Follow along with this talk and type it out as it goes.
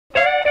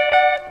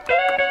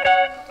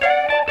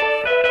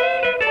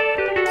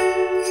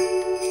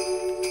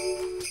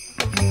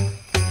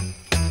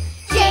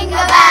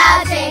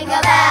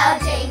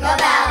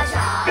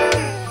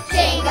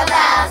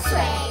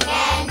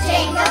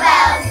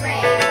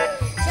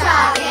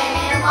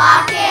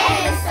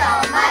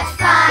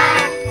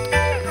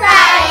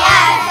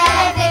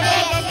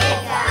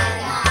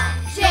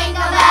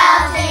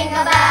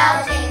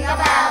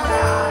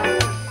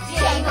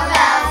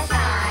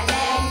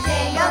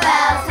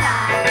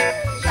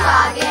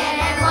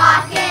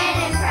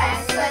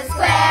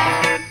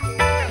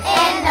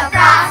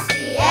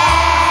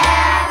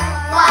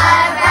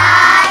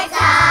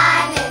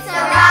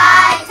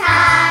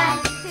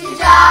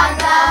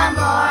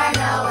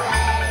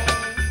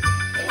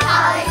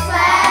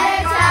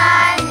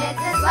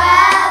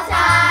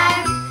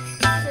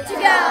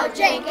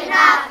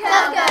hot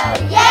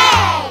cocoa,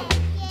 yay!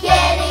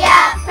 Giddy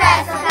up,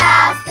 pretzel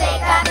pals,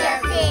 pick up your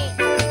feet,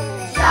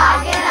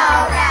 jogging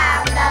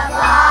around the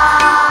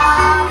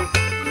block.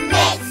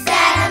 Mix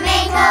and a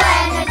mingle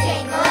and a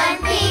jingling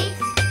feet,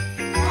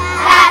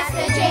 that's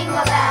the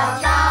Jingle Bell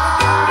Jog.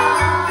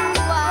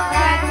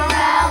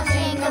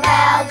 Jingle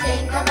bell,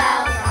 jingle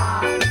bell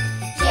jog.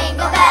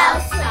 Jingle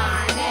bells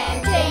chime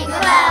and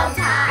jingle bell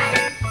time,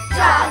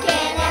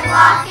 jogging and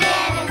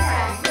walking in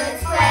Crestwood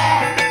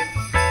Square,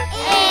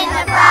 in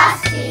the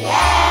frosty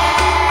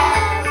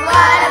air.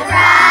 What a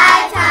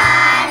bright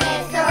time,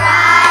 it's the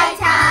right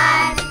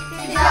time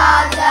to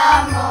jog the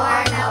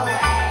morn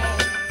away.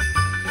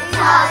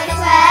 Jolly